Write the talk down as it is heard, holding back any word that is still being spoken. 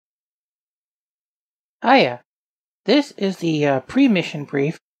Hiya. This is the pre-mission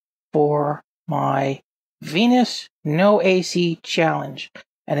brief for my Venus No AC challenge.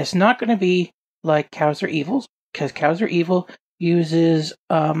 And it's not going to be like Cows Are Evil, because Cows Are Evil uses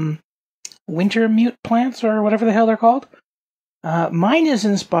winter mute plants or whatever the hell they're called. Mine is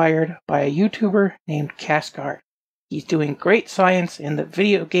inspired by a YouTuber named Cascard. He's doing great science in the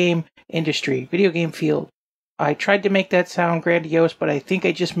video game industry, video game field. I tried to make that sound grandiose, but I think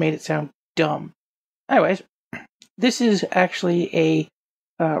I just made it sound dumb. Anyways, this is actually a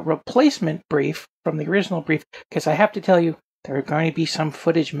replacement brief from the original brief, because I have to tell you, there are going to be some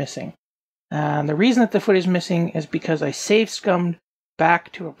footage missing. The reason that the footage is missing is because I save scummed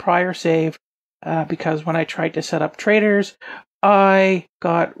back to a prior save, because when I tried to set up traders, I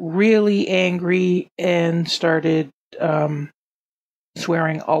got really angry and started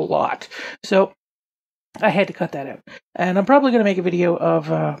swearing a lot. So I had to cut that out. And I'm probably going to make a video of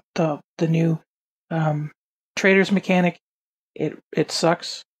the new traders mechanic. It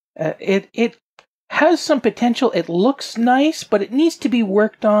sucks. It has some potential. It looks nice, but it needs to be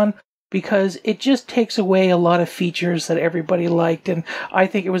worked on because it just takes away a lot of features that everybody liked, and I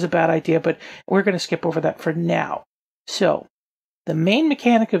think it was a bad idea, but we're going to skip over that for now. So, the main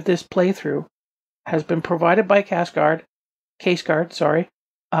mechanic of this playthrough has been provided by Cascard. I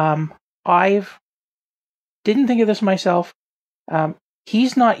didn't think of this myself.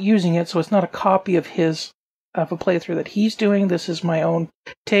 He's not using it, so it's not a copy of a playthrough that he's doing. This is my own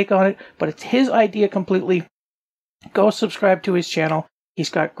take on it, but it's his idea completely. Go subscribe to his channel. He's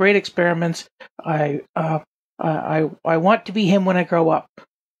got great experiments. I want to be him when I grow up.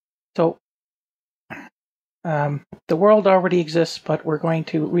 So the world already exists, but we're going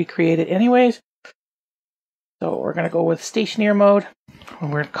to recreate it anyways. So we're going to go with Stationeer mode,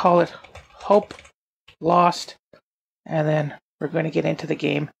 and we're going to call it Hope Lost, and then we're going to get into the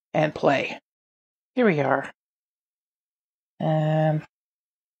game and play. Here we are. Got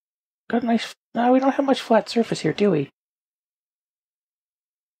a nice. No, we don't have much flat surface here, do we?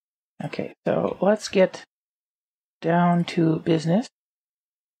 Okay, so let's get down to business,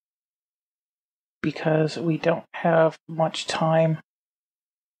 because we don't have much time,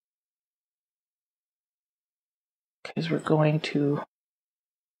 because we're going to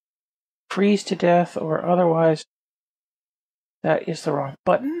freeze to death, or otherwise that is the wrong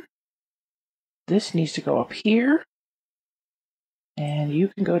button. This needs to go up here, and you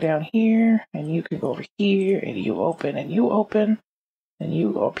can go down here, and you can go over here, and you open, and you open, and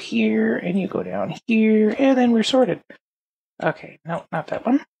you go up here, and you go down here, and then we're sorted. Okay, no, not that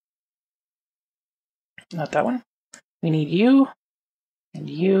one. Not that one. We need you, and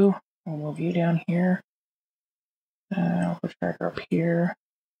you. We'll move you down here. I'll put tracker up here,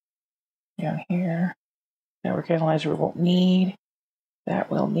 down here. Network analyzer we won't need.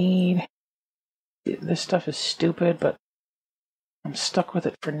 That we'll need. This stuff is stupid, but I'm stuck with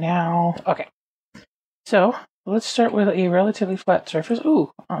it for now. Okay. So, let's start with a relatively flat surface.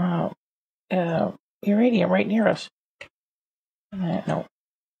 Ooh, uranium right near us. No.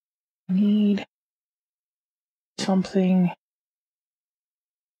 Need something.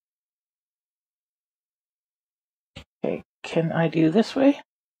 Okay, can I do this way?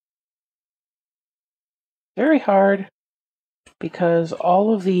 Very hard, because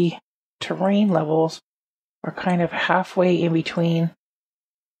all of the terrain levels are kind of halfway in between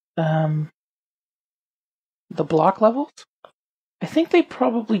the block levels. I think they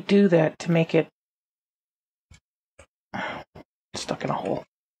probably do that to make it stuck in a hole.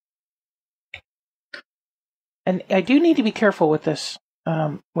 And I do need to be careful with this,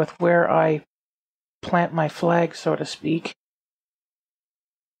 with where I plant my flag, so to speak.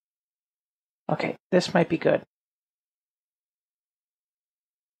 Okay, this might be good.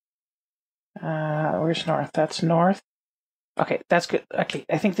 Where's north? That's north. Okay, that's good. Okay,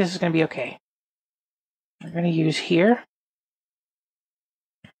 I think this is going to be okay. We're going to use here.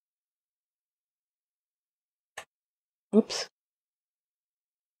 Oops.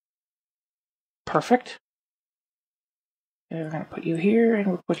 Perfect. And we're going to put you here, and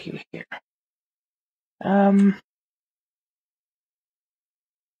we'll put you here.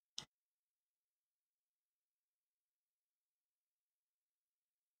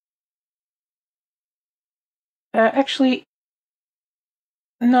 Actually,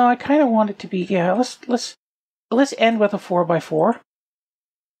 no, I kind of want it to be, yeah, let's end with a 4x4.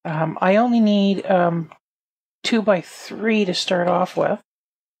 I only need 2x3 to start off with.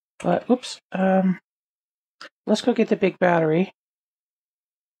 But oops, let's go get the big battery.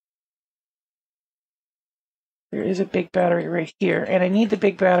 There is a big battery right here, and I need the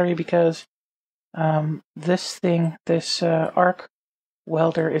big battery because this arc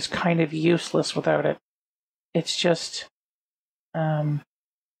welder is kind of useless without it. it's just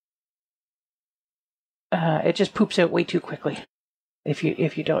it just poops out way too quickly if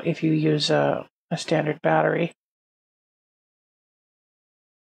you use a standard battery.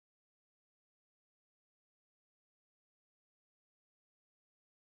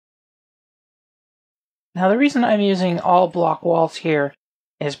 Now the reason I'm using all block walls here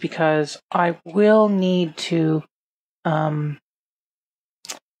is because I will need to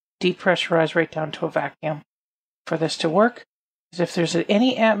depressurize right down to a vacuum for this to work. Because if there's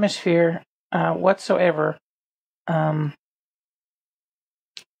any atmosphere whatsoever,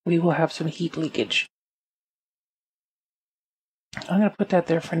 we will have some heat leakage. I'm going to put that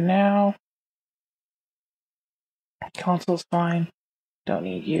there for now. Console's fine. Don't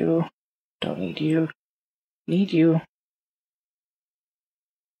need you. Don't need you. Need you.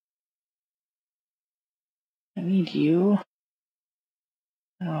 I need you.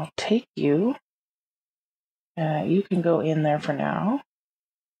 I'll take you. You can go in there for now.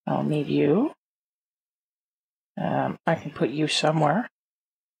 I'll need you. I can put you somewhere.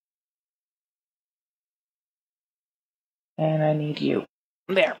 And I need you.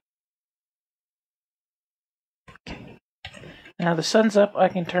 There. Okay. Now the sun's up, I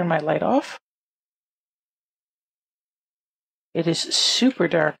can turn my light off. It is super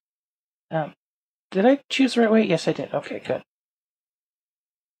dark. Did I choose the right way? Yes, I did. Okay, good.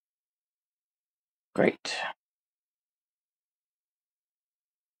 Great.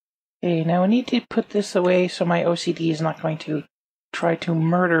 Okay, now I need to put this away so my OCD is not going to try to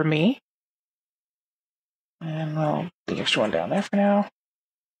murder me. And I'll put the extra one down there for now.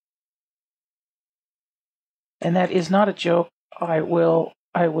 And that is not a joke. I will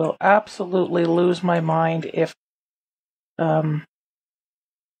absolutely lose my mind if the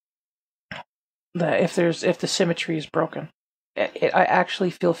symmetry is broken. I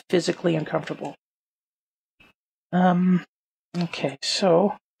actually feel physically uncomfortable. Okay,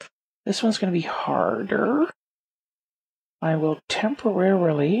 so this one's going to be harder. I will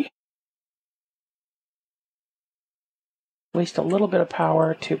temporarily waste a little bit of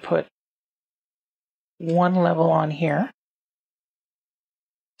power to put one level on here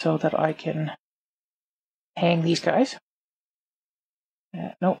so that I can hang these guys.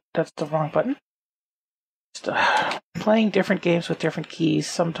 Nope, that's the wrong button. Playing different games with different keys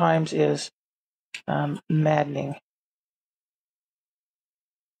sometimes is maddening.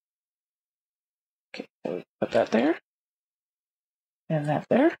 Okay, so put that there. And that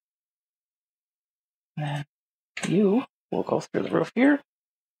there. And you will go through the roof here.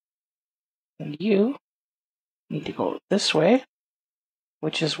 And you need to go this way,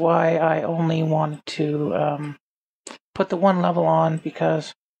 which is why I only wanted to put the one level on,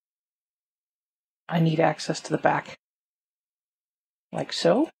 because I need access to the back. Like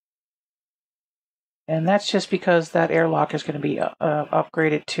so. And that's just because that airlock is going to be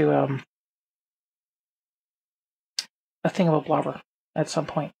upgraded to a thingamablobber at some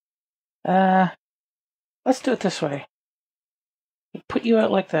point. Let's do it this way. We'll put you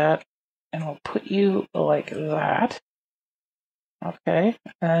out like that, and we'll put you like that. Okay,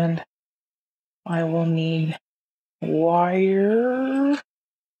 and I will need wire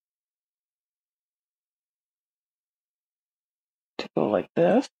to go like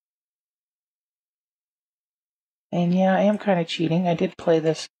this. And yeah, I am kind of cheating. I did play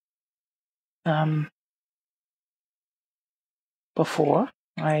this before.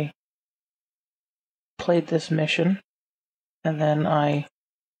 I played this mission, and then I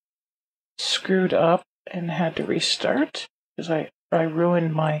screwed up and had to restart because I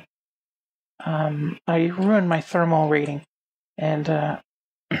ruined my thermal rating. And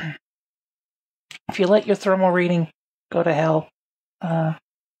if you let your thermal rating go to hell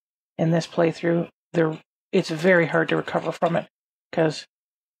in this playthrough, it's very hard to recover from it, because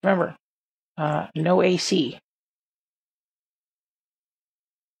remember, no AC.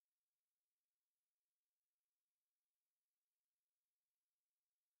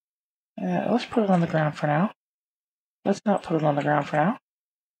 Let's put it on the ground for now. Let's not put it on the ground for now.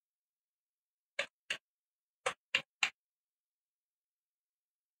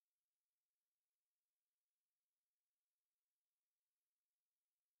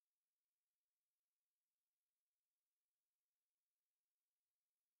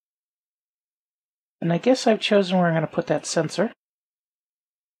 And I guess I've chosen where I'm going to put that sensor.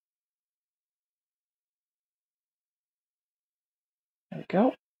 There we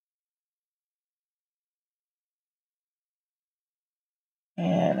go.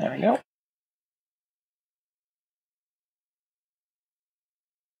 And there we go.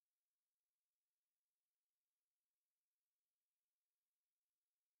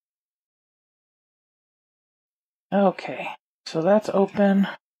 Okay, so that's open.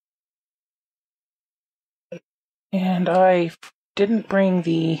 And I didn't bring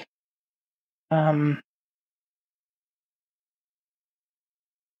the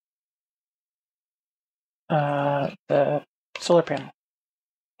the solar panel.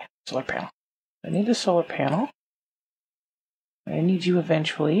 Solar panel. I need the solar panel. I need you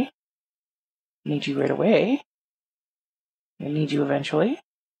eventually. I need you right away. I need you eventually.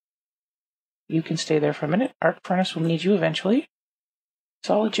 You can stay there for a minute. Arc furnace will need you eventually.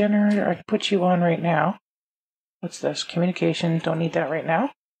 Solid generator, I can put you on right now. What's this? Communication, don't need that right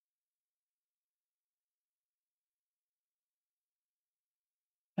now.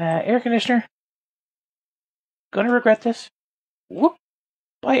 Air conditioner. Gonna regret this. Whoop.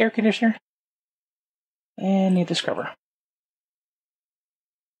 Bye, air conditioner. And need the scrubber.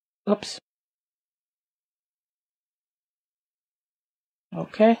 Oops.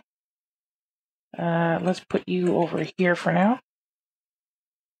 Okay. Let's put you over here for now.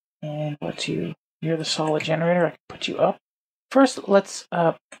 And what's you? You're the solid generator. I can put you up. First, let's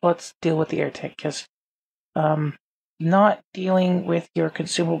deal with the air tank, because not dealing with your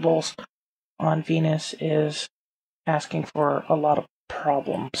consumables on Venus is asking for a lot of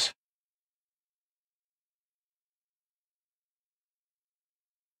problems.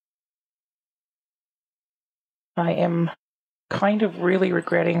 I am kind of really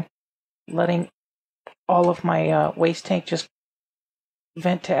regretting letting all of my waste tank just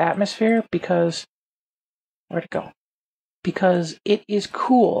vent to atmosphere, because where'd it go? Because it is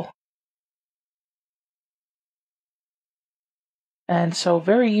cool. And so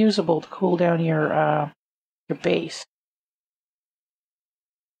very usable to cool down your base.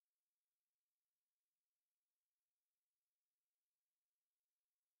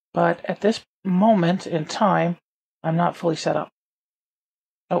 But at this moment in time, I'm not fully set up.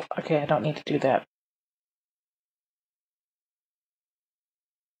 Oh, okay, I don't need to do that.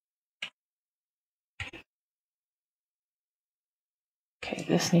 Okay,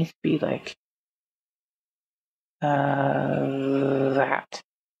 this needs to be like that.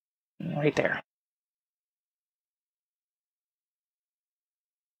 Right there.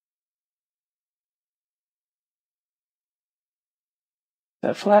 Is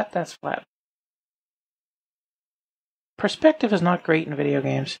that flat? That's flat. Perspective is not great in video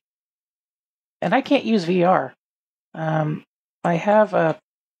games. And I can't use VR. I have a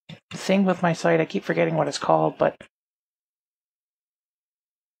thing with my site, I keep forgetting what it's called, but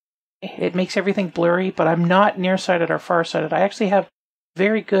it makes everything blurry, but I'm not nearsighted or farsighted. I actually have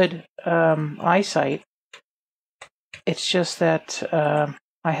very good eyesight. It's just that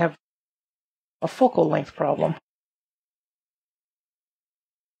I have a focal length problem.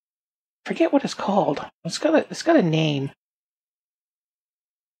 Forget what it's called. It's got a name.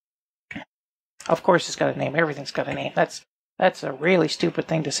 Of course it's got a name. Everything's got a name. That's a really stupid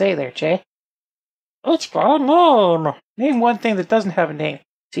thing to say there, Jay. It's got a name. Name one thing that doesn't have a name.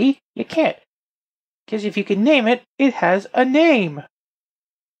 See? You can't. Because if you can name it, it has a name.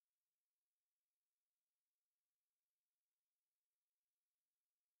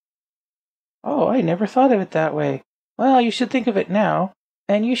 Oh, I never thought of it that way. Well, you should think of it now,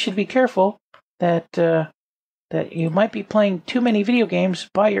 and you should be careful that that you might be playing too many video games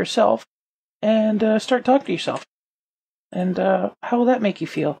by yourself, and start talking to yourself. And how will that make you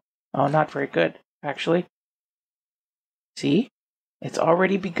feel? Oh, not very good, actually. See? It's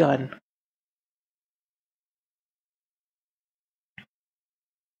already begun.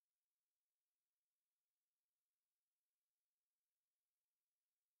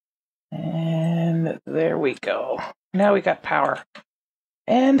 And there we go. Now we got power.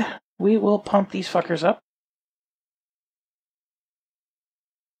 And we will pump these fuckers up.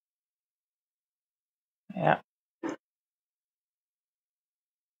 Yeah.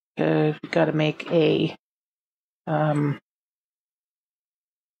 We've got to make a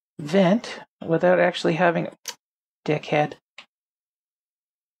vent without actually having... Dickhead.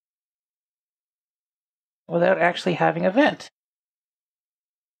 Without actually having a vent.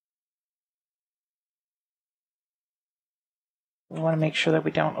 We want to make sure that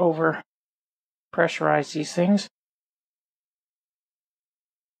we don't over pressurize these things.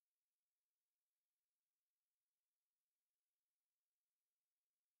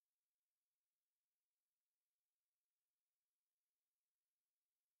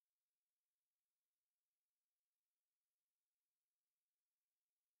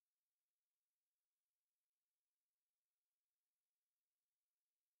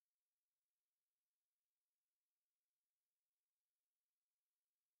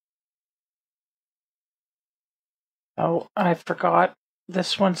 Oh, I forgot.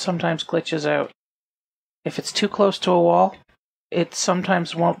 This one sometimes glitches out. if it's too close to a wall, it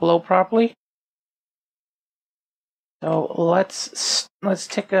sometimes won't blow properly. So let's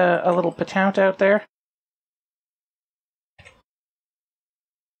take a little patout out there.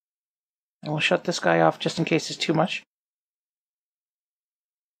 And we'll shut this guy off just in case it's too much.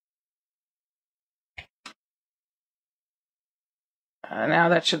 Now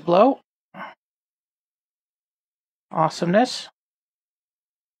that should blow. Awesomeness.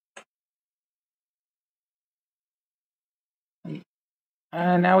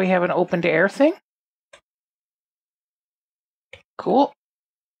 Now we have an open to air thing. Cool.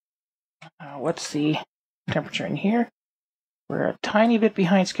 What's the temperature in here? We're a tiny bit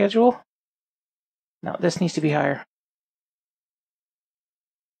behind schedule. No, this needs to be higher.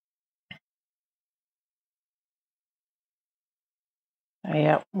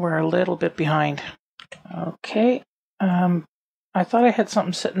 Yeah, we're a little bit behind. Okay. I thought I had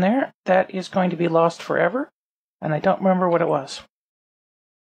something sitting there that is going to be lost forever, and I don't remember what it was.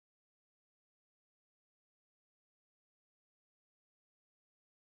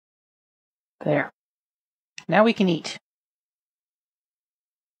 There. Now we can eat.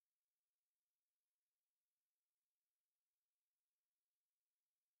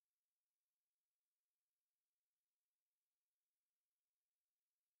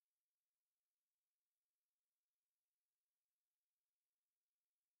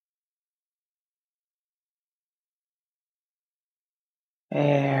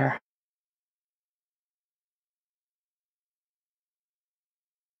 There.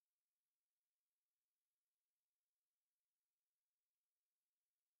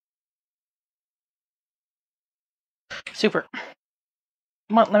 Super.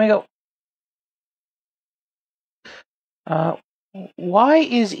 Come on, let me go. Why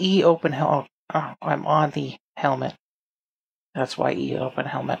is E open helmet? Oh, I'm on the helmet. That's why E open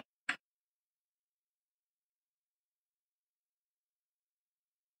helmet.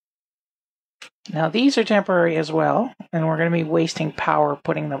 Now these are temporary as well, and we're going to be wasting power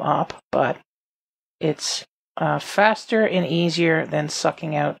putting them up, but it's faster and easier than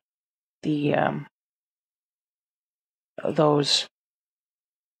sucking out the those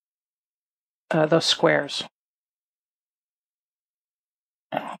squares.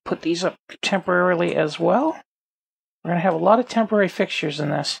 And I'll put these up temporarily as well. We're going to have a lot of temporary fixtures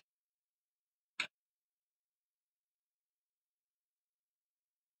in this.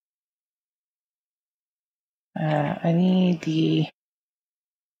 I need the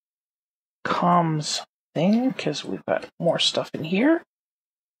comms thing because we've got more stuff in here.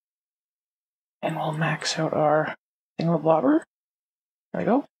 And we'll max out our thingamabobber. There we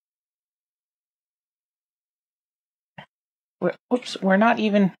go. Whoops, we're not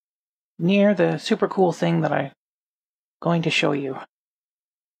even near the super cool thing that I'm going to show you.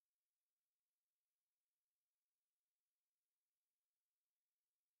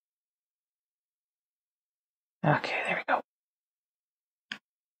 Okay, there we go.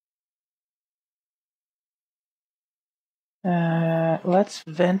 Let's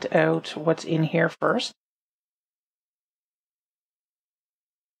vent out what's in here first.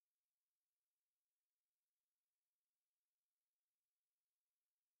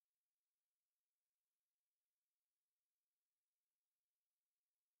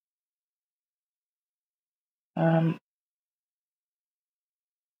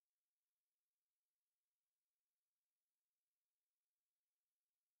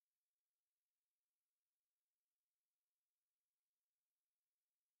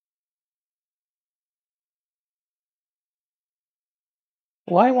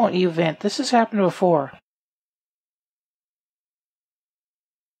 Why won't you vent? This has happened before.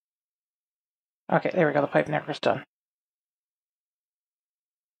 Okay, there we go. The pipe necker's done.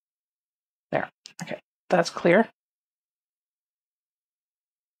 There. Okay, that's clear.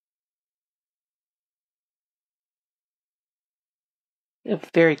 A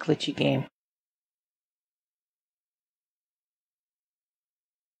very glitchy game.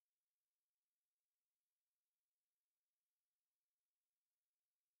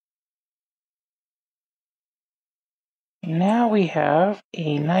 Now we have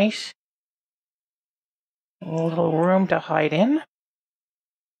a nice little room to hide in.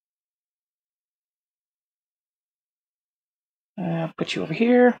 Put you over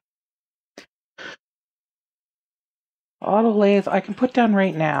here. Auto lathe I can put down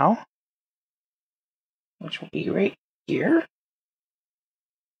right now, which will be right here.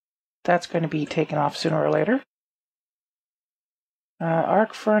 That's going to be taken off sooner or later.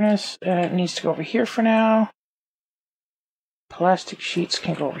 Arc furnace needs to go over here for now. Plastic sheets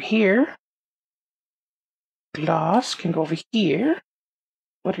can go over here. Glass can go over here.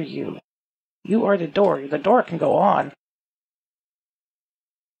 What are you? You are the door. The door can go on.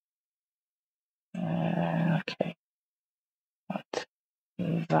 Okay. What?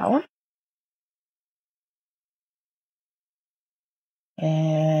 That one.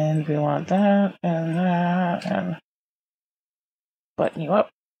 And we want that, and button you up.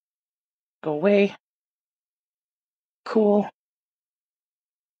 Go away. Cool.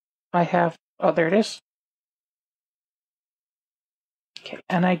 I have, oh, there it is. Okay,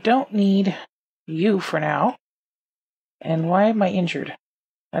 and I don't need you for now. And why am I injured?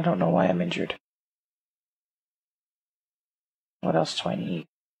 I don't know why I'm injured. What else do I need?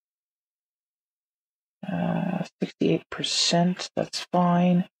 68%, that's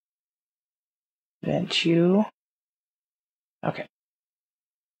fine. Vent you. Okay.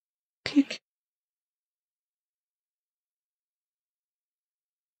 Click.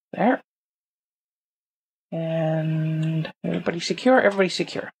 There. And everybody secure? Everybody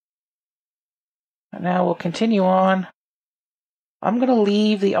secure. And now we'll continue on. I'm going to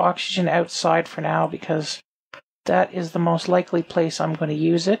leave the oxygen outside for now because that is the most likely place I'm going to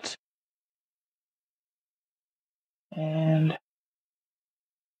use it. And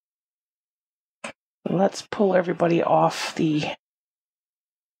let's pull everybody off the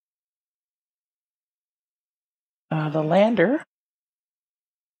lander.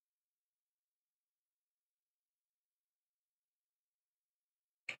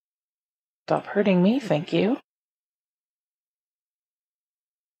 Stop hurting me, thank you.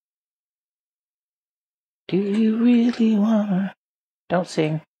 Do you really want? Don't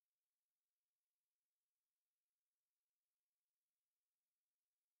sing.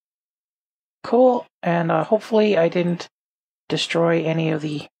 Cool, and hopefully I didn't destroy any of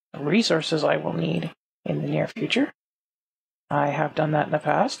the resources I will need in the near future. I have done that in the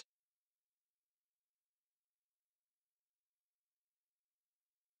past.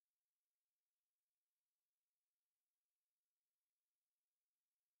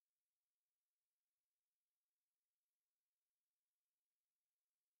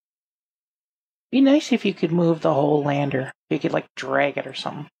 Be nice if you could move the whole lander. If you could like drag it or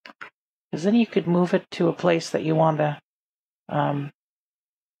something. Because then you could move it to a place that you want to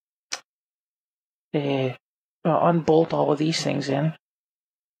unbolt all of these things in.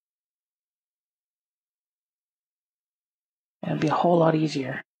 And it'd be a whole lot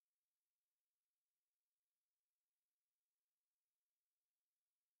easier.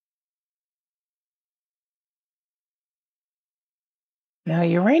 Now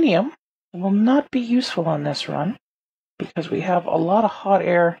uranium will not be useful on this run because we have a lot of hot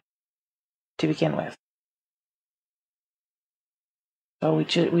air to begin with. So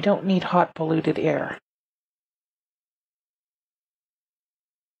we don't need hot polluted air.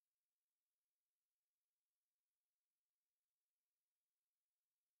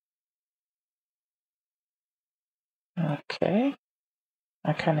 Okay.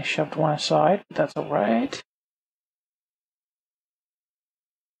 I kind of shoved one aside, but that's alright.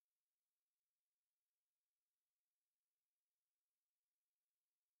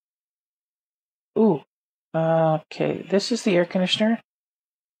 Ooh. Okay, this is the air conditioner.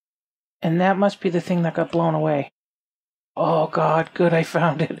 And that must be the thing that got blown away. Oh god, good, I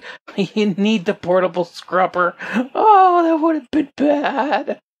found it. You need the portable scrubber. Oh, that would have been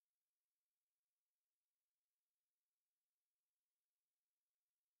bad.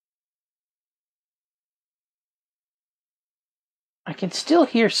 I can still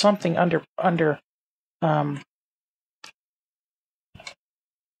hear something under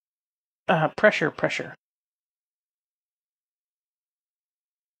pressure.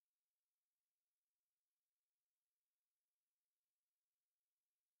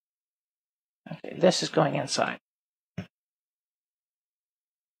 Okay, this is going inside.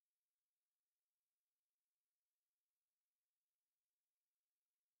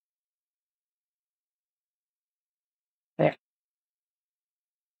 There.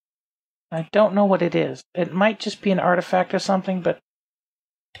 I don't know what it is. It might just be an artifact or something, but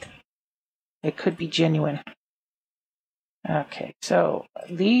it could be genuine. Okay, so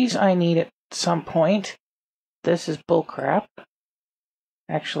these I need at some point. This is bullcrap.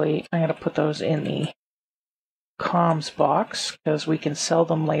 Actually, I'm going to put those in the comms box because we can sell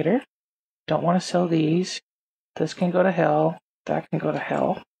them later. Don't want to sell these. This can go to hell. That can go to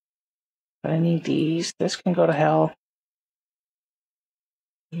hell. But I need these. This can go to hell.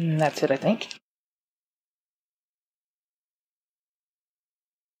 And that's it, I think.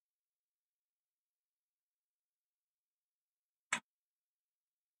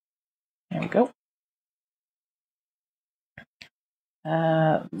 There we go.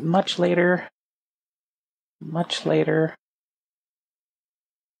 Much later.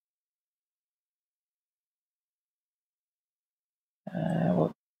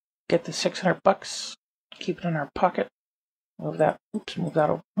 We'll get the $600. Keep it in our pocket. Move that. Oops, move that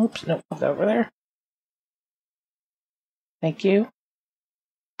over. Oops, no, move that over there. Thank you.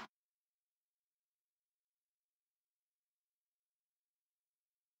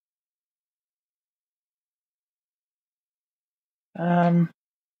 I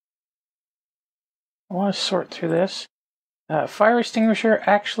want to sort through this. Fire extinguisher,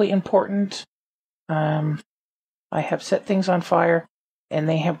 actually important. I have set things on fire, and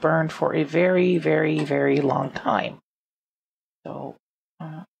they have burned for a very, very, very long time. So,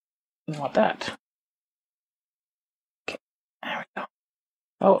 we want that. Okay, there we go.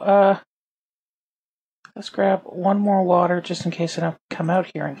 Oh, let's grab one more water just in case I don't come out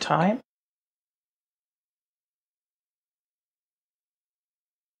here in time.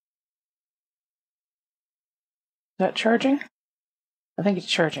 Is that charging? I think it's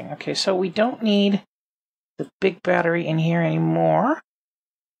charging. Okay, so we don't need the big battery in here anymore.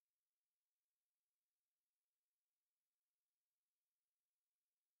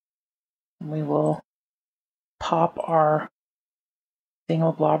 We will pop our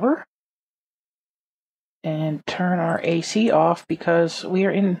thingamabobber and turn our AC off because we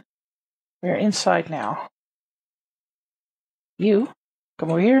are inside now. You come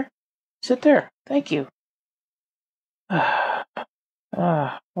over here. Sit there. Thank you.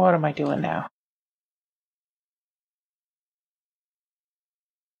 What am I doing now?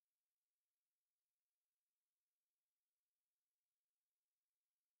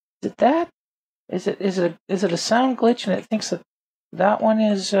 Is it that? Is it a sound glitch and it thinks that one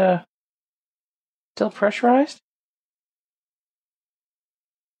is still pressurized?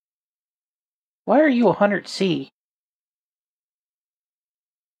 Why are you 100C?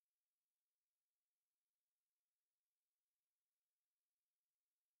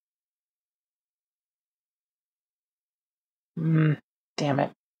 Damn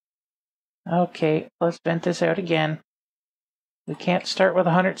it. Okay, let's vent this out again. We can't start with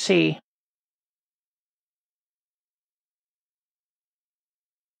 100C.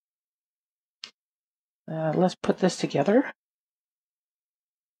 Let's put this together.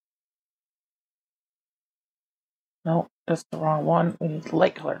 No, that's the wrong one. We need the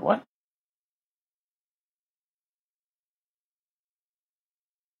light colored one.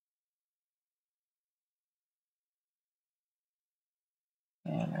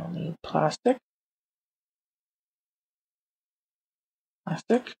 And we'll need plastic.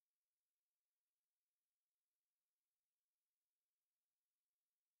 Plastic.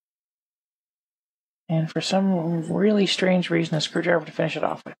 And for some really strange reason, a screwdriver to finish it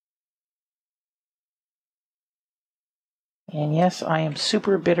off with. And yes, I am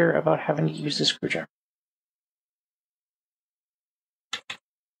super bitter about having to use the screwdriver.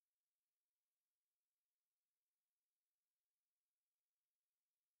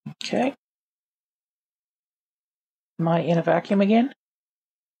 Okay. Am I in a vacuum again?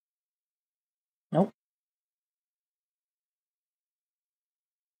 Nope.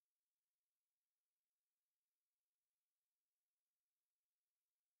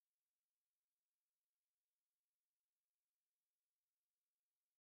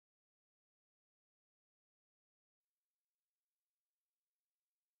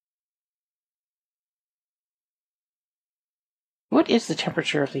 What is the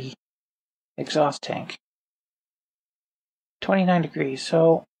temperature of the exhaust tank? 29 degrees.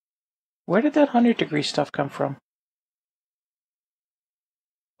 So where did that 100-degree stuff come from?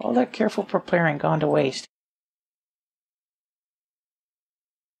 All that careful preparing gone to waste.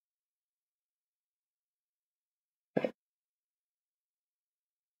 Okay.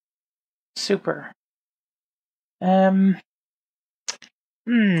 Super.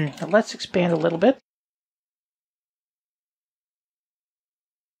 Let's expand a little bit.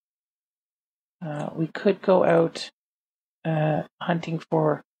 We could go out hunting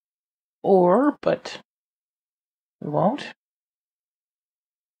for ore, but we won't.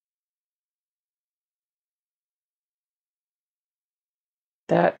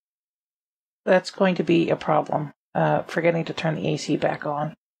 That's going to be a problem, forgetting to turn the AC back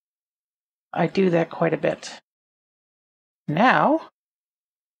on. I do that quite a bit. Now,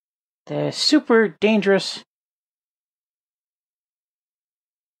 the super dangerous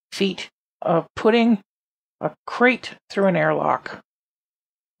feat of putting a crate through an airlock,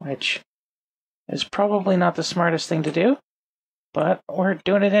 which is probably not the smartest thing to do, but we're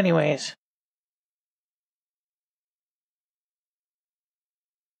doing it anyways.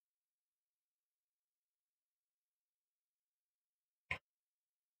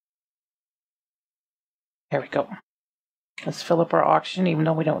 There we go. Let's fill up our oxygen, even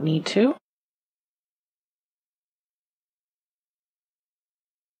though we don't need to.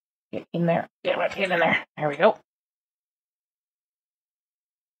 Get in there. Get in there. There we go.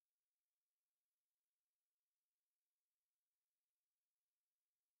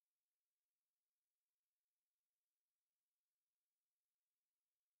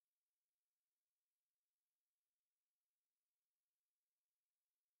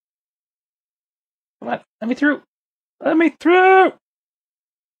 Come on, let me through. Let me through!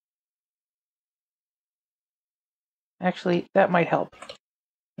 Actually, that might help.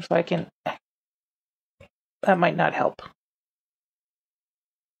 If I can... That might not help.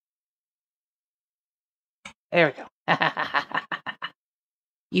 There we go.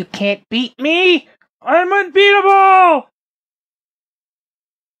 You can't beat me! I'm unbeatable!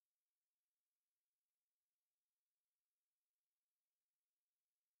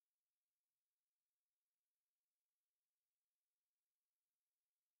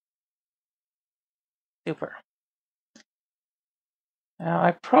 Super. Now,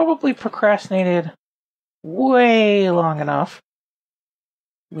 I probably procrastinated way long enough.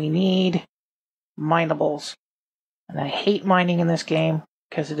 We need minables. And I hate mining in this game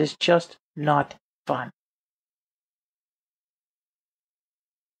because it is just not fun.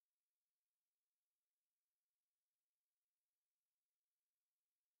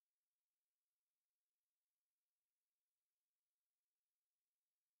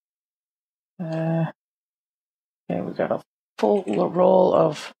 Okay, we got a full roll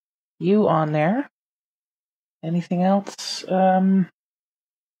of you on there. Anything else? Yeah,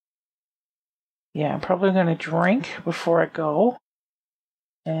 I'm probably going to drink before I go.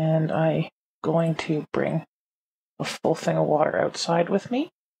 And I'm going to bring a full thing of water outside with me.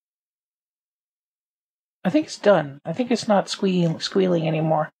 I think it's done. I think it's not squealing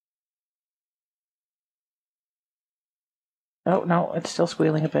anymore. Oh, no, it's still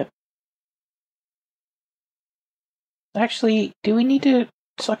squealing a bit. Actually, do we need to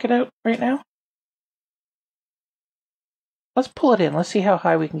suck it out right now? Let's pull it in. Let's see how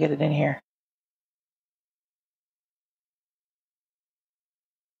high we can get it in here.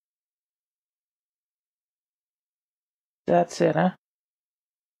 That's it, huh?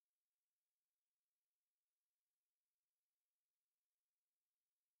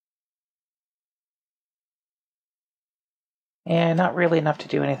 And not really enough to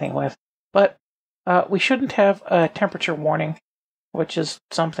do anything with. But we shouldn't have a temperature warning, which is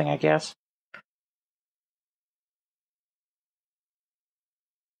something, I guess.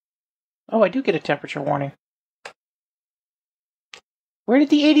 Oh, I do get a temperature warning. Where did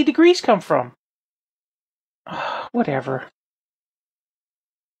the 80 degrees come from? Whatever.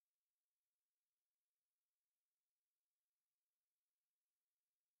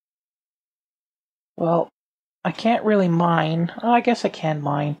 Well, I can't really mine. Oh, I guess I can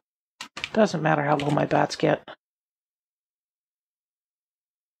mine. Doesn't matter how low my bats get.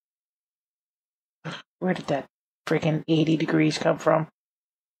 Where did that freaking 80 degrees come from?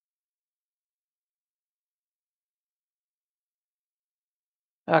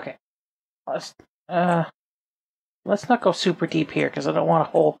 Okay. Let's not go super deep here because I don't want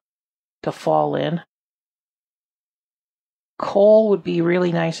a hole to fall in. Coal would be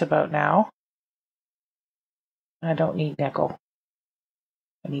really nice about now. I don't need nickel.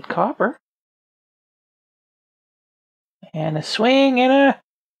 I need copper. And a swing and a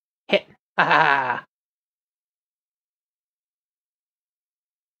hit. Ha!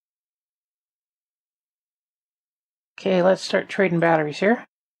 Okay, let's start trading batteries here.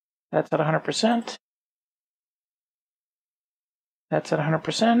 That's at 100%. That's at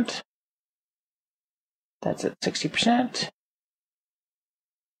 100%. That's at 60%.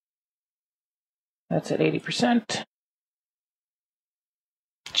 That's at 80%.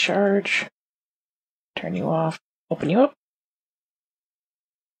 Charge. Turn you off. Open you up.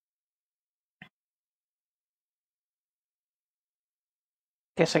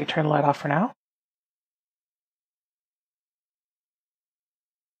 Guess I can turn the light off for now.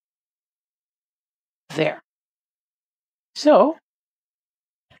 There. So,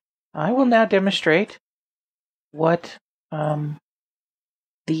 I will now demonstrate what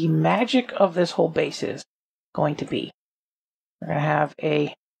the magic of this whole base is going to be. We're going to have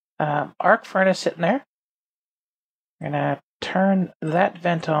a arc furnace sitting there. We're going to turn that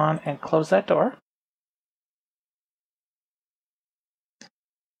vent on and close that door.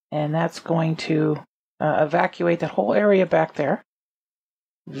 And that's going to evacuate that whole area back there.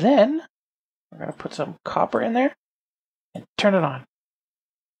 Then we're going to put some copper in there and turn it on.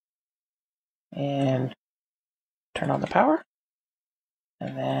 And turn on the power.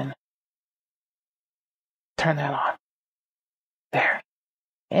 And then turn that on. There.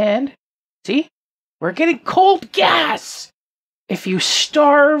 And see, we're getting cold gas. if you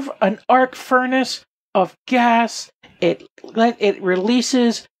starve an arc furnace of gas, it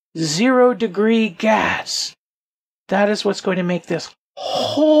releases 0-degree gas. That is what's going to make this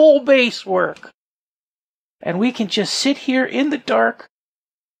whole base work. And we can just sit here in the dark,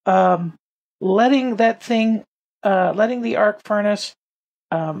 letting the arc furnace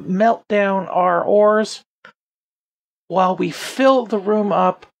melt down our ores while we fill the room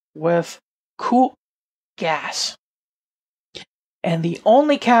up with cool gas. And the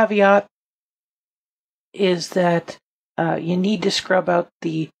only caveat is that you need to scrub out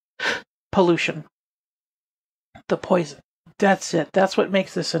the pollution, the poison. That's it. That's what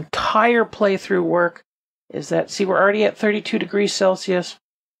makes this entire playthrough work. Is that, see, we're already at 32 degrees Celsius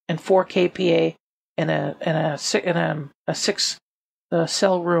and 4 kPa in a 6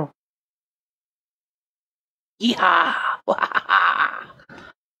 cell room. Yeehaw!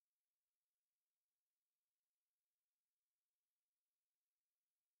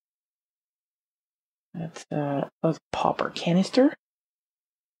 That's a popper canister.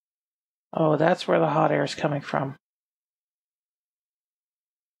 Oh, that's where the hot air is coming from.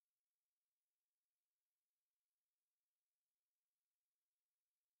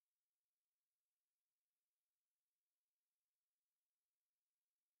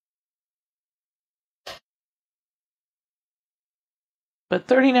 But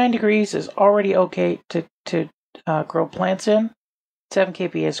 39 degrees is already okay to grow plants in. 7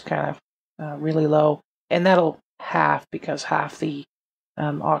 kPa is kind of really low, and that'll half because half the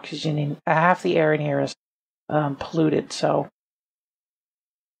half the air in here is polluted. So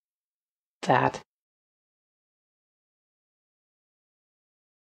that.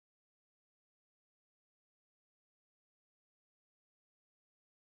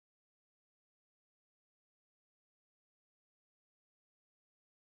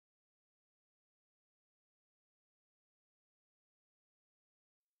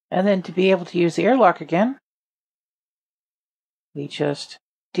 And then to be able to use the airlock again, we just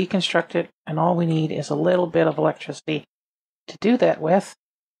deconstruct it, and all we need is a little bit of electricity to do that with.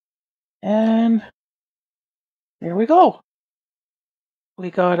 And there we go. We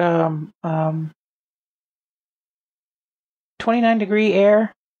got 29 degree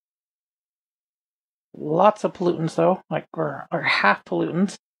air. Lots of pollutants though, like or half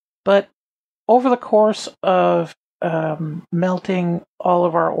pollutants. But over the course of melting all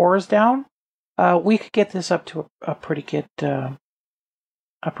of our ores down, we could get this up to a pretty good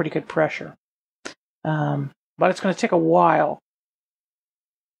pressure. But it's going to take a while.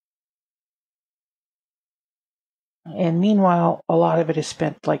 And meanwhile, a lot of it is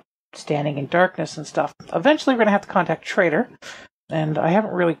spent like standing in darkness and stuff. Eventually, we're going to have to contact Trader, and I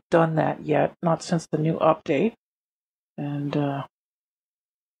haven't really done that yet, not since the new update. And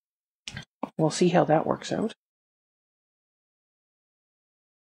we'll see how that works out.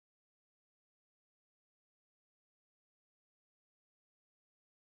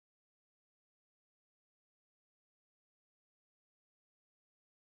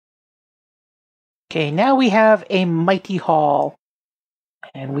 Okay, now we have a mighty haul,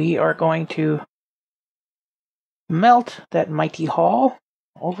 and we are going to melt that mighty haul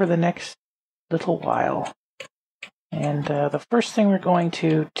over the next little while. And the first thing we're going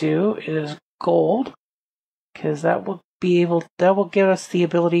to do is gold, because that will give us the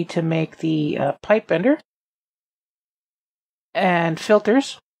ability to make the pipe bender and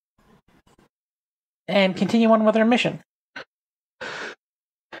filters, and continue on with our mission.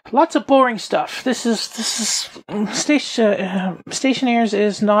 Lots of boring stuff. This is Stationeers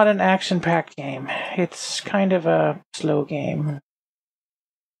is not an action-packed game. It's kind of a slow game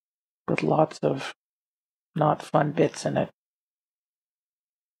with lots of not fun bits in it.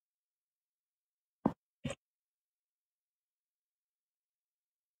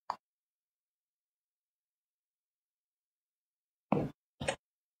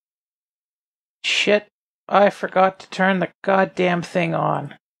 Shit, I forgot to turn the goddamn thing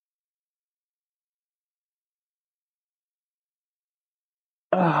on.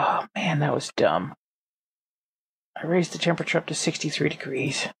 Oh, man, that was dumb. I raised the temperature up to 63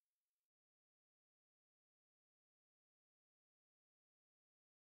 degrees.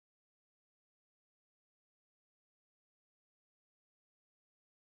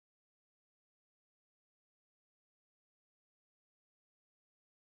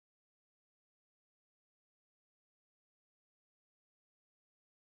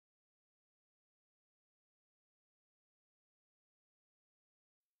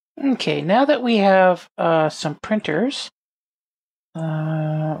 Okay, now that we have some printers,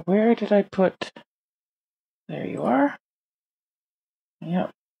 where did I put? There you are.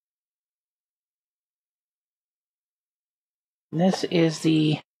 Yep. And this is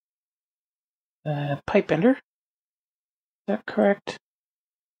the pipe bender. Is that correct?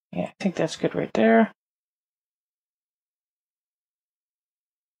 Yeah, I think that's good right there.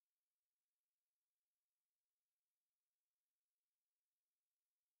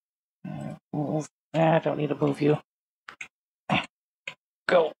 Move. I don't need to move you.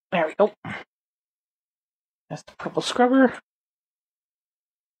 Go. There we go. That's the purple scrubber.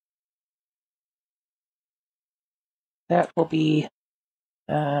 That will be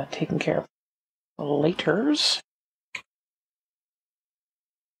taken care of later.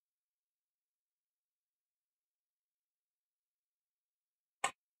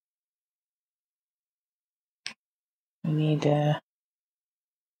 We need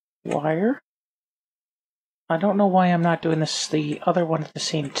wire. I don't know why I'm not doing the other one at the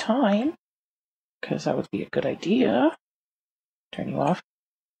same time, because that would be a good idea. Turn you off.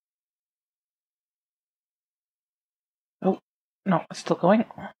 Oh, no, it's still going.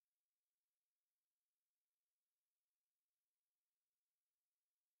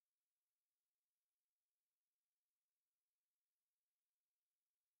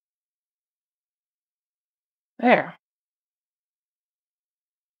 There.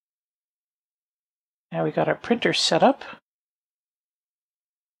 Now we got our printer set up.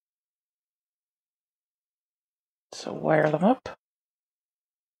 So wire them up.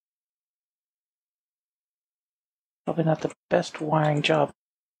 Probably not the best wiring job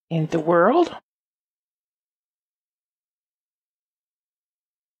in the world.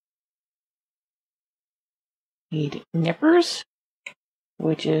 Need nippers,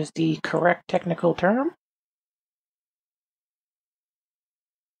 which is the correct technical term.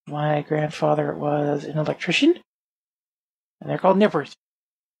 My grandfather was an electrician, and they're called nippers.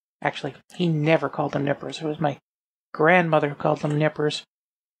 Actually, he never called them nippers. It was my grandmother who called them nippers.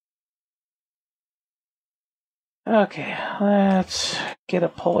 Okay, let's get a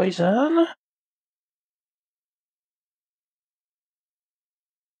poison.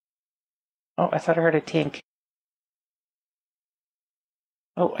 Oh, I thought I heard a tink.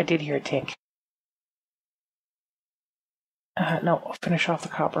 Oh, I did hear a tink. No, I'll finish off the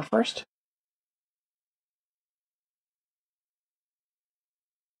copper first.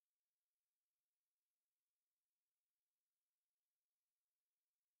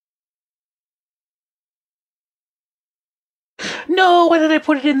 No, why did I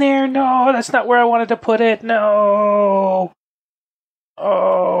put it in there? No, that's not where I wanted to put it. No.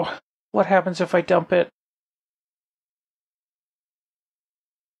 Oh, what happens if I dump it?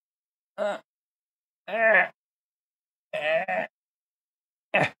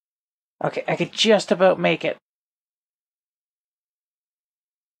 Okay, I could just about make it.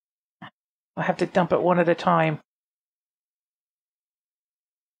 I'll have to dump it one at a time.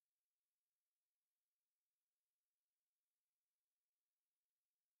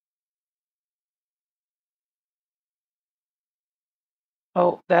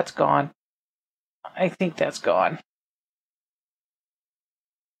 Oh, that's gone. I think that's gone.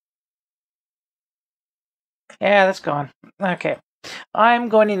 Yeah, that's gone. Okay. I'm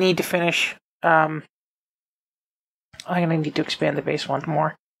going to need to finish. I'm going to need to expand the base once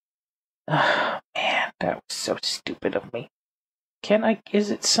more. Oh, man, that was so stupid of me.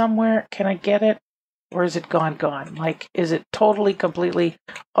 Is it somewhere? Can I get it? Or is it gone? Like, is it totally, completely,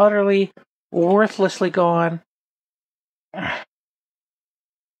 utterly, worthlessly gone?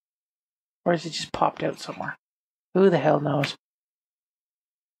 Or is it just popped out somewhere? Who the hell knows?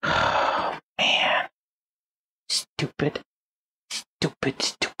 Oh, man. Stupid.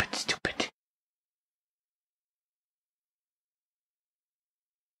 Stupid.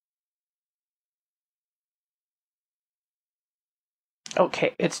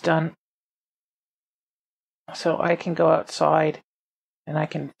 Okay, it's done. So I can go outside and I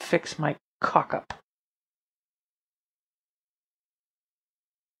can fix my cock up.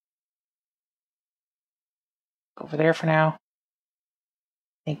 Go over there for now.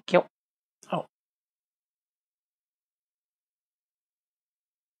 Thank you. Oh.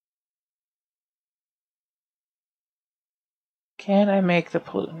 Can I make the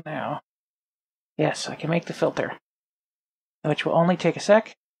pollutant now? Yes, I can make the filter, which will only take a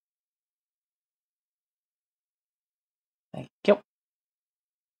sec. Thank you.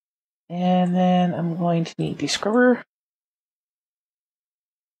 And then I'm going to need the scrubber.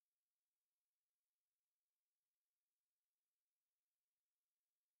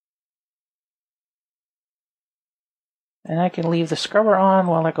 And I can leave the scrubber on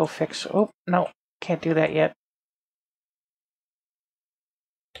while I go fix. Oh, no, can't do that yet.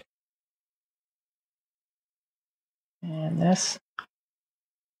 And this.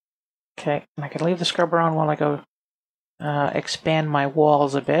 Okay, and I can leave the scrubber on while I go expand my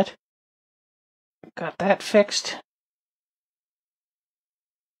walls a bit. Got that fixed.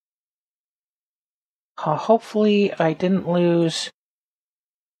 Hopefully I didn't lose.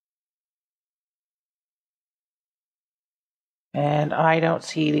 And I don't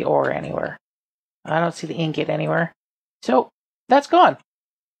see the ore anywhere. I don't see the ingot anywhere. So, that's gone.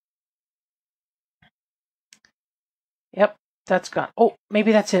 Yep, that's gone. Oh,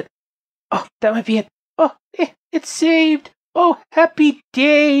 maybe that's it. Oh, that might be it. Oh, it's saved. Oh, happy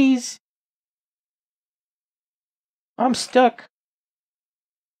days. I'm stuck.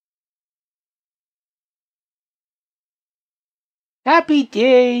 Happy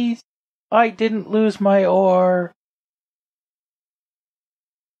days. I didn't lose my ore.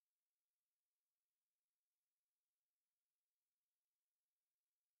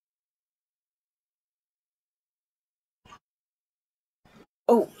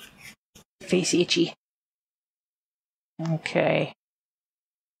 Oh, face itchy. Okay.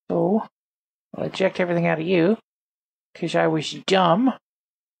 So, I'll eject everything out of you, because I was dumb.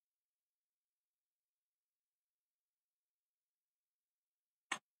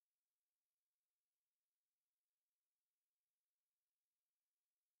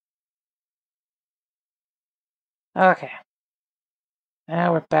 Okay.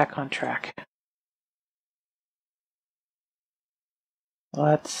 Now we're back on track.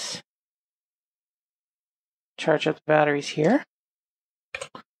 Let's charge up the batteries here.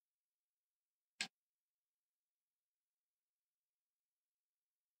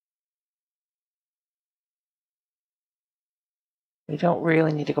 We don't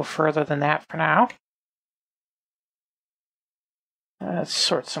really need to go further than that for now. Let's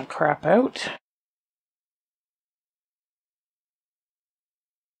sort some crap out.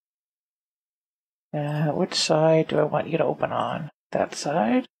 Which side do I want you to open on? That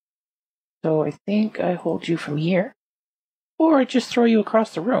side. So I think I hold you from here. Or I just throw you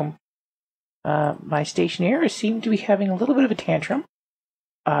across the room. My Stationeers seem to be having a little bit of a tantrum.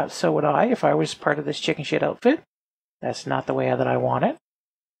 So would I if I was part of this chicken shit outfit. That's not the way that I want it.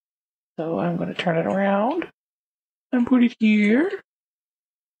 So I'm going to turn it around and put it here.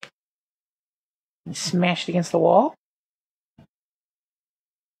 And smash it against the wall.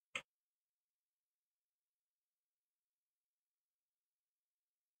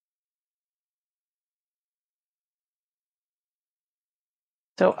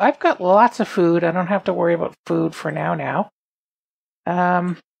 So I've got lots of food. I don't have to worry about food for now.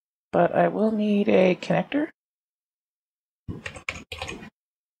 But I will need a connector.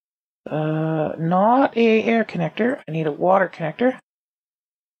 Not a air connector. I need a water connector.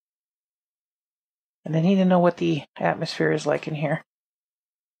 And I need to know what the atmosphere is like in here.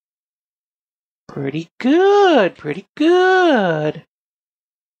 Pretty good, pretty good.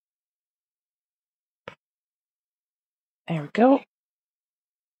 There we go.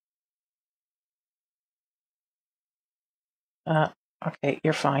 Okay,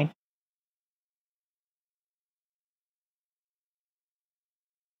 you're fine.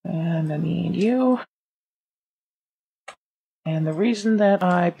 And I need you. And the reason that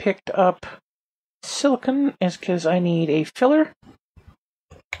I picked up silicon is because I need a filler.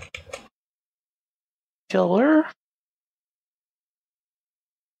 Filler.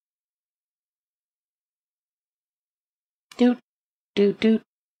 Doot, doot, doot,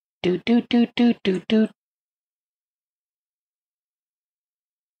 doot, doot, doot, doot, doot, doot.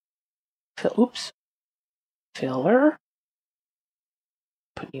 Oops. Filler.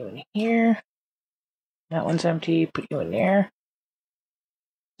 Put you in here. That one's empty. Put you in there.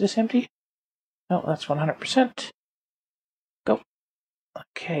 Is this empty? No, that's 100%. Go.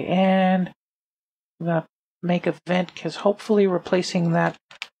 Okay, and I'm going to make a vent because hopefully replacing that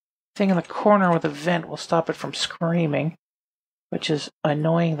thing in the corner with a vent will stop it from screaming, which is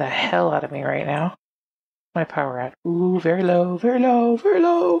annoying the hell out of me right now. My power at? Ooh, very low, very low, very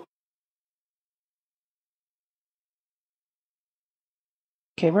low.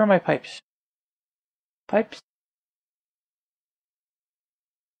 Okay, where are my pipes? Pipes?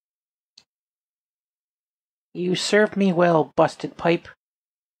 You served me well, busted pipe.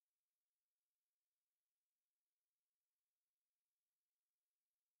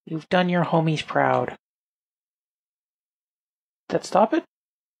 You've done your homies proud. Did that stop it?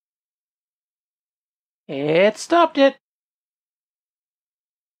 It stopped it!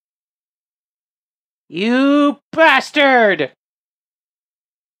 You bastard!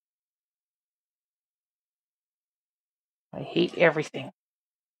 I hate everything.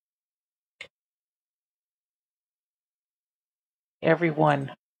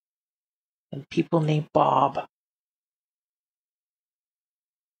 Everyone. And people named Bob.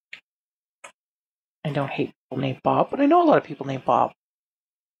 don't hate people named Bob, but I know a lot of people named Bob.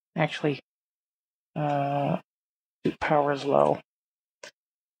 Actually, power is low.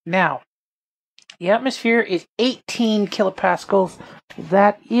 Now, the atmosphere is 18 kilopascals.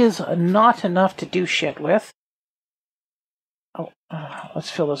 That is not enough to do shit with. Oh, let's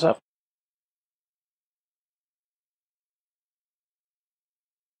fill this up.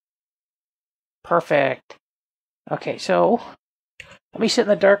 Perfect. Okay, so let me sit in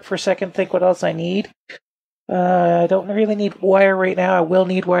the dark for a second, think what else I need. I don't really need wire right now. I will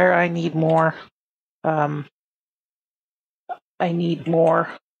need wire. I need more. I need more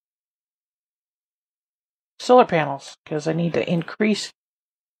solar panels because I need to increase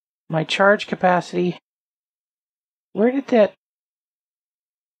my charge capacity. Where did that...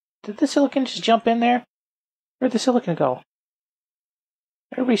 Did the silicon just jump in there? Where'd the silicon go?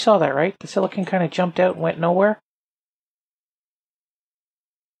 Everybody saw that, right? The silicon kind of jumped out and went nowhere.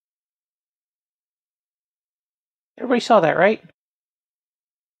 Everybody saw that, right?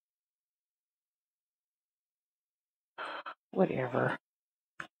 Whatever.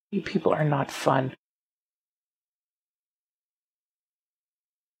 You people are not fun.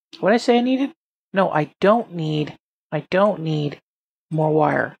 What did I say I needed? No, I don't need more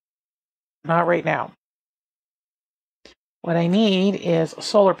wire. Not right now. What I need is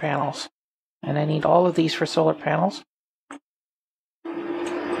solar panels. And I need all of these for solar panels.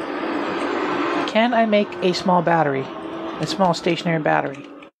 Can I make a small battery? A small stationary battery?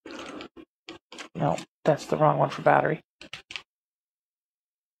 No, that's the wrong one for battery.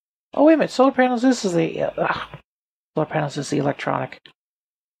 Oh, wait a minute. Solar panels, this is the... solar panels is the electronic.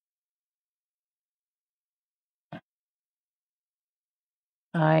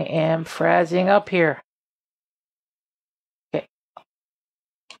 I am frazzing up here. Okay.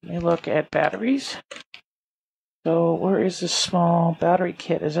 Let me look at batteries. So, where is this small battery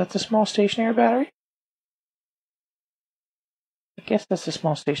kit? Is that the small stationary battery? I guess that's the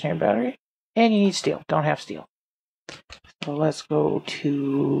small stationary battery. And you need steel. Don't have steel. So let's go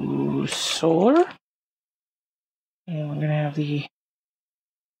to solar. And we're going to have the...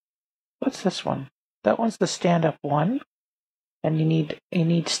 What's this one? That one's the stand-up one. And you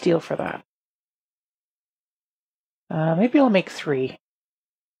need steel for that. Maybe I'll make 3.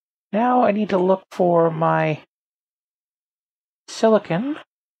 Now I need to look for my silicon.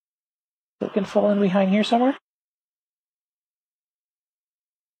 Silicon falling behind here somewhere?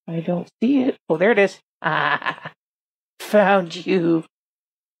 I don't see it. Oh, there it is. Ah, found you.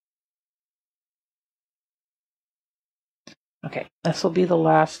 Okay, this will be the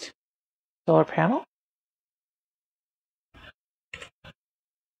last solar panel.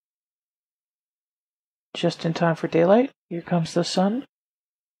 Just in time for daylight. Here comes the sun.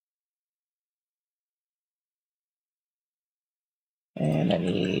 And I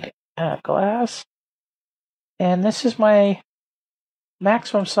need glass. And this is my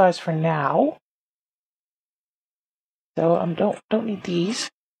maximum size for now. So I don't need these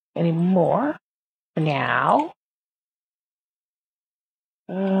anymore for now.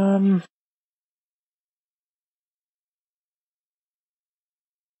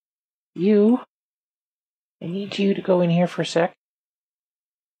 I need you to go in here for a sec.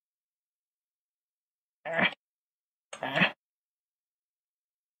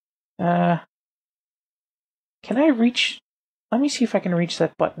 Can I reach... Let me see if I can reach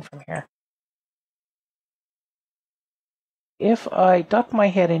that button from here. If I duck my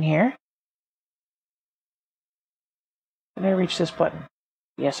head in here, can I reach this button?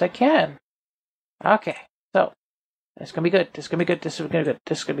 Yes, I can. Okay, so this is gonna be good. This is gonna be good. This is gonna be good.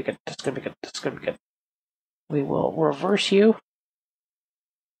 This is gonna be good. This is gonna be good. This is gonna be good. We will reverse you.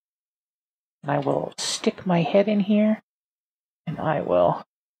 And I will stick my head in here. And I will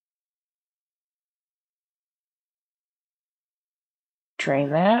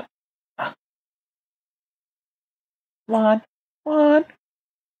drain that. Come on. Come on.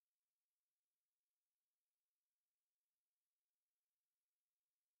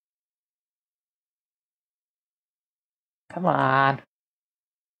 Come on.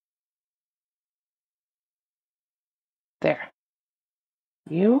 There.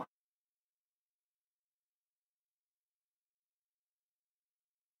 You.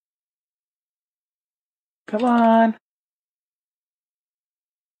 Come on.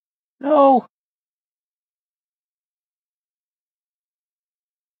 No.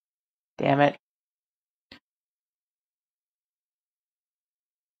 Damn it.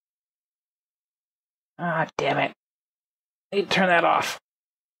 Ah, damn it. I need to turn that off.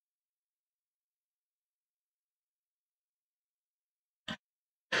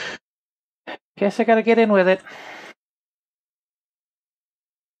 Guess I gotta get in with it.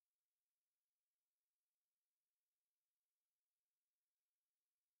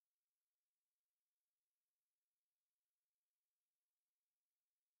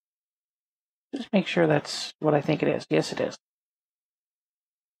 just make sure that's what I think it is. Yes, it is.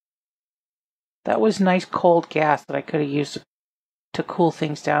 That was nice cold gas that I could have used to cool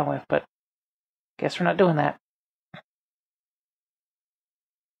things down with, but guess we're not doing that.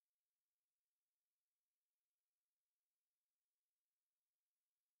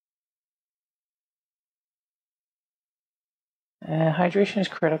 Hydration is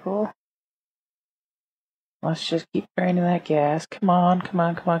critical. Let's just keep draining that gas. Come on, come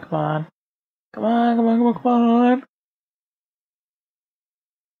on, come on, come on. Come on, come on, come on, come on.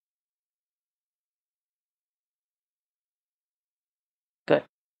 Good.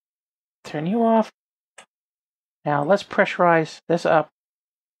 Turn you off. Now let's pressurize this up.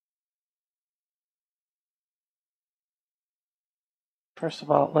 First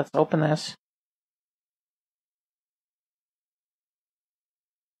of all, let's open this.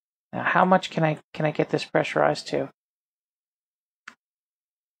 Now, how much can I get this pressurized to?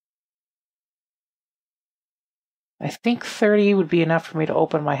 I think 30 would be enough for me to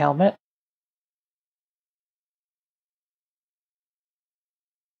open my helmet.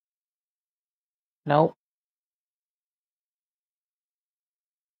 Nope.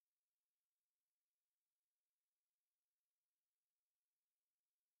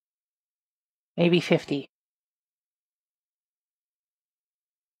 Maybe 50.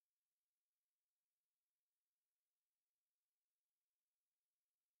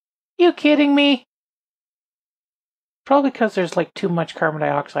 You kidding me? Probably because there's like too much carbon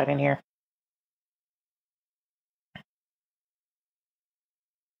dioxide in here.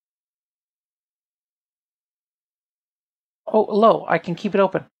 Oh, low. I can keep it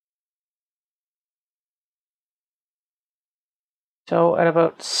open. So at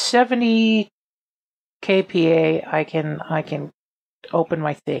about 70 kPa, I can open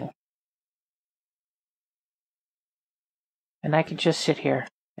my thing. And I can just sit here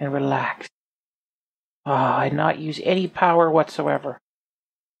and relax. And not use any power whatsoever.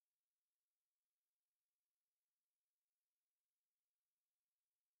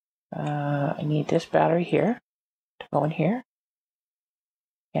 I need this battery here to go in here.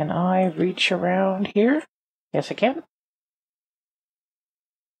 Can I reach around here? Yes, I can.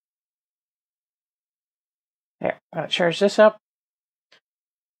 There, I'm going to charge this up.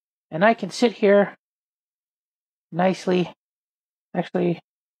 And I can sit here nicely. Actually,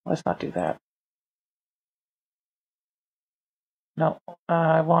 let's not do that. No,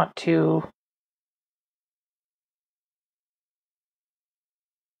 I want to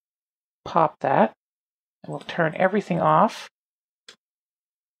pop that. We'll turn everything off.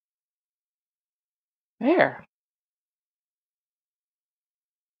 There.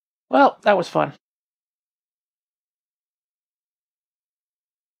 Well, that was fun.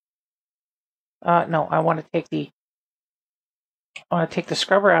 No, I want to take the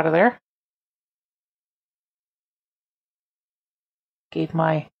scrubber out of there. Gave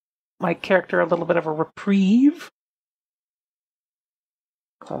my character a little bit of a reprieve.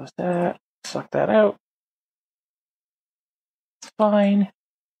 Close that. Suck that out. It's fine.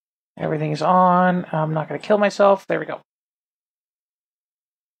 Everything's on. I'm not going to kill myself. There we go.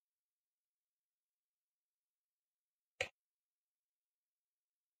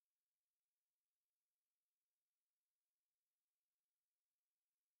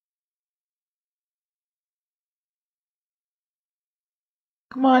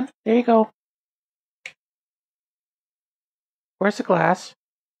 Come on. There you go. Where's the glass?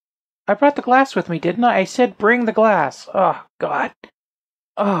 I brought the glass with me, didn't I? I said bring the glass. Oh, God.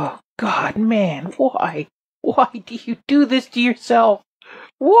 Oh, God, man. Why? Why do you do this to yourself?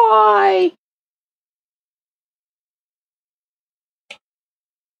 Why?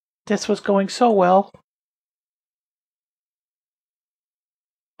 This was going so well.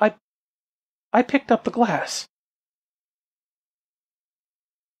 I picked up the glass.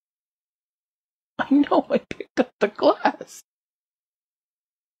 I know I picked up the glass.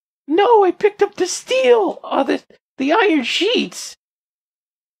 No, I picked up the steel. Oh, the iron sheets.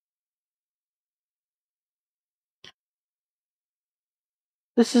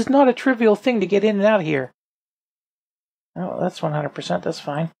 This is not a trivial thing to get in and out of here. Oh, that's 100%. That's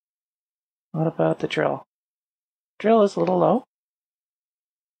fine. What about the drill? Drill is a little low.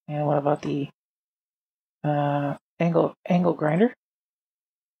 And what about the angle grinder?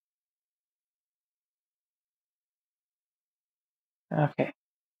 Okay.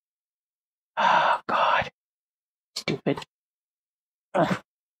 Oh, God. Stupid. Ugh.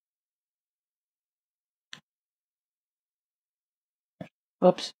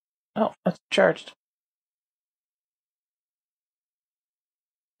 Oops. Oh, that's charged.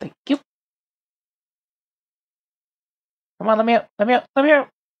 Thank you. Come on, let me out. Let me out. Let me out.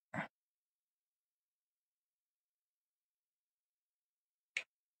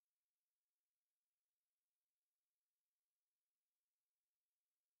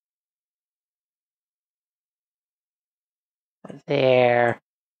 There.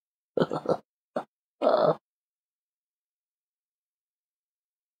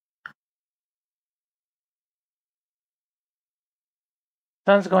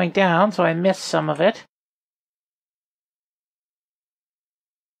 Sun's going down, so I missed some of it.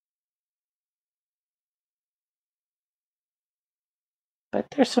 But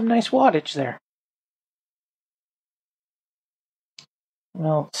there's some nice wattage there.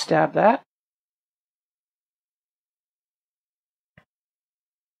 We'll stab that.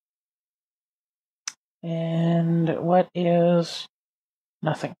 And what is...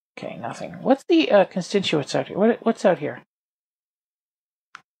 Nothing. Okay, nothing. What's the constituents out here? What's out here?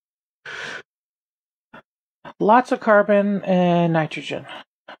 Lots of carbon and nitrogen.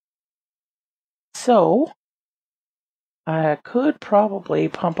 So, I could probably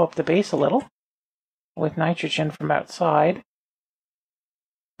pump up the base a little with nitrogen from outside.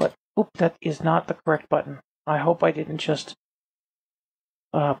 But, oop, that is not the correct button. I hope I didn't just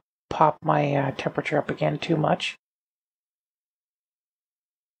pop my temperature up again too much.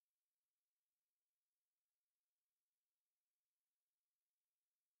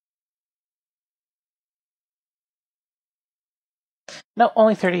 No,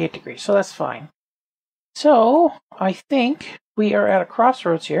 only 38 degrees, so that's fine. So, I think we are at a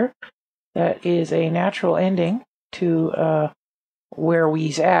crossroads here. That is a natural ending to where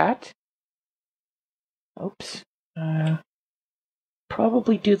we's at. Oops.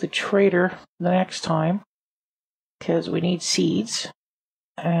 Probably do the trader the next time, because we need seeds.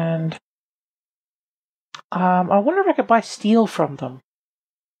 And I wonder if I could buy steel from them.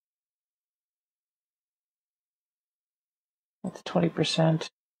 That's 20%,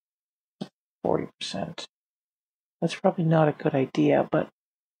 40%. That's probably not a good idea, but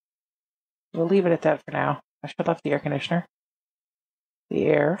we'll leave it at that for now. I shut off the air conditioner. The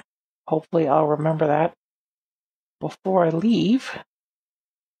air. Hopefully I'll remember that before I leave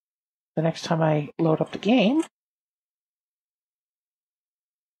the next time I load up the game.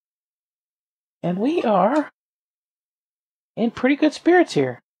 And we are in pretty good spirits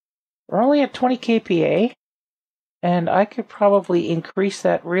here. We're only at 20 kPa, and I could probably increase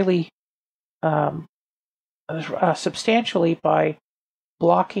that really substantially by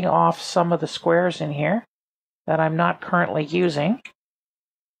blocking off some of the squares in here that I'm not currently using.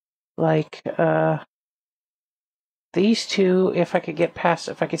 Like these two, if I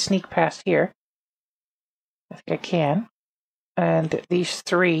could sneak past here. I think I can. And these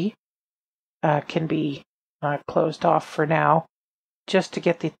three can be closed off for now, just to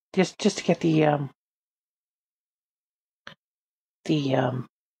get the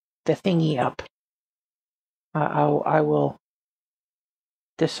thingy up. I will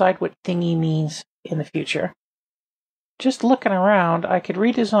decide what thingy means in the future. Just looking around, I could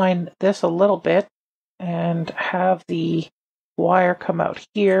redesign this a little bit and have the wire come out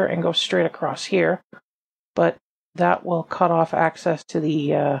here and go straight across here, but that will cut off access to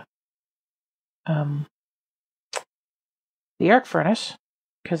the arc furnace,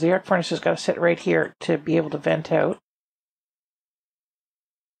 because the arc furnace has got to sit right here to be able to vent out.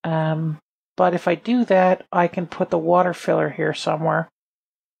 But if I do that, I can put the water filler here somewhere,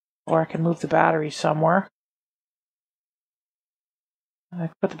 or I can move the batteries somewhere. I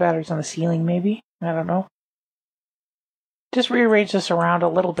could put the batteries on the ceiling, maybe. I don't know. Just rearrange this around a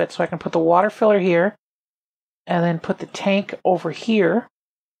little bit so I can put the water filler here, and then put the tank over here,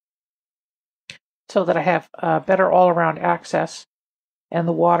 so that I have better all-around access, and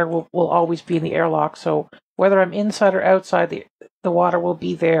the water will always be in the airlock. So whether I'm inside or outside, the water will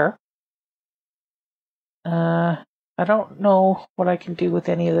be there. I don't know what I can do with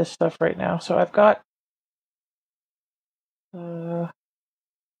any of this stuff right now. So I've got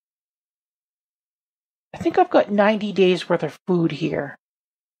I think I've got 90 days worth of food here,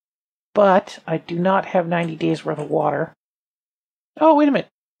 but I do not have 90 days worth of water. Oh, wait a minute.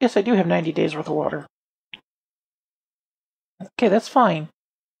 Yes, I do have 90 days worth of water. Okay, that's fine.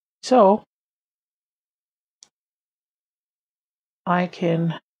 So I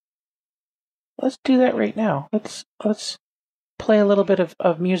can, let's do that right now. Let's play a little bit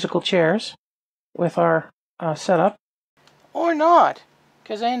of musical chairs with our setup. Or not,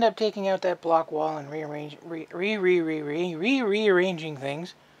 because I end up taking out that block wall and rearranging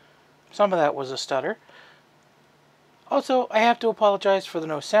things. Some of that was a stutter. Also, I have to apologize for the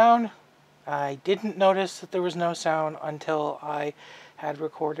no sound. I didn't notice that there was no sound until I had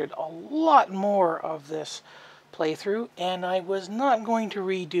recorded a lot more of this playthrough, and I was not going to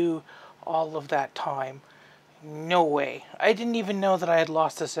redo all of that time. No way. I didn't even know that I had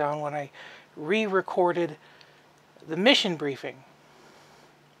lost the sound when I re-recorded the mission briefing.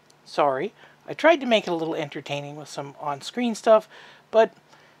 Sorry. I tried to make it a little entertaining with some on-screen stuff, but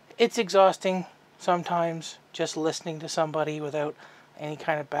it's exhausting sometimes just listening to somebody without any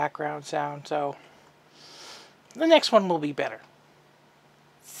kind of background sound, so the next one will be better.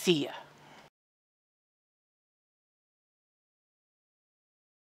 See ya.